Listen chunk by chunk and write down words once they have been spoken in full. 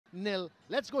nil.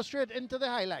 Let's go straight into the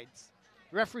highlights.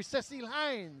 Referee Cecile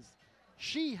Hines,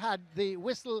 she had the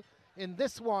whistle in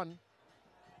this one,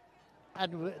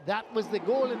 and that was the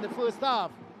goal in the first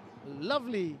half.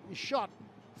 Lovely shot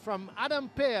from Adam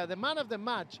Pear, the man of the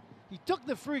match. He took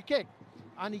the free kick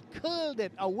and he curled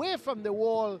it away from the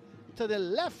wall to the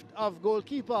left of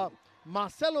goalkeeper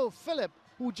Marcelo Philip,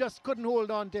 who just couldn't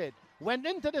hold on to it. Went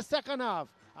into the second half,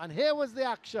 and here was the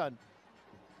action.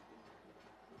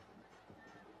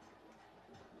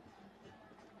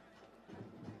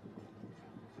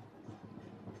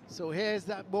 So here's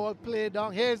that ball played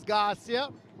down. Here's Garcia.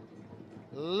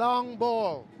 Long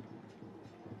ball.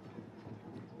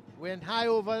 Went high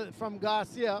over from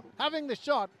Garcia, having the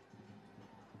shot.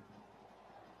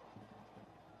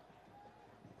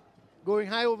 Going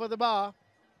high over the bar.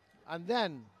 And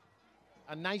then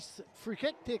a nice free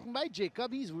kick taken by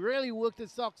Jacob. He's really worked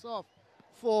his socks off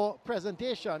for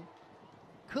presentation.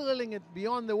 Curling it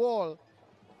beyond the wall.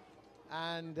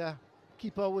 And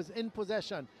keeper was in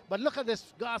possession. But look at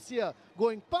this, Garcia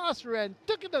going past Ren,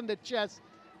 took it on the chest.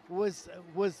 Was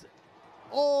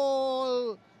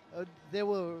all... there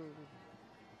were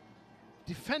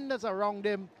defenders around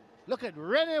him. Look at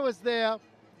Rene was there,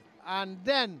 and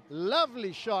then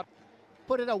lovely shot,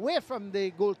 put it away from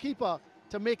the goalkeeper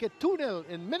to make it 2-0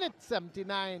 in minute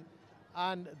 79,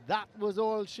 and that was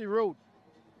all she wrote.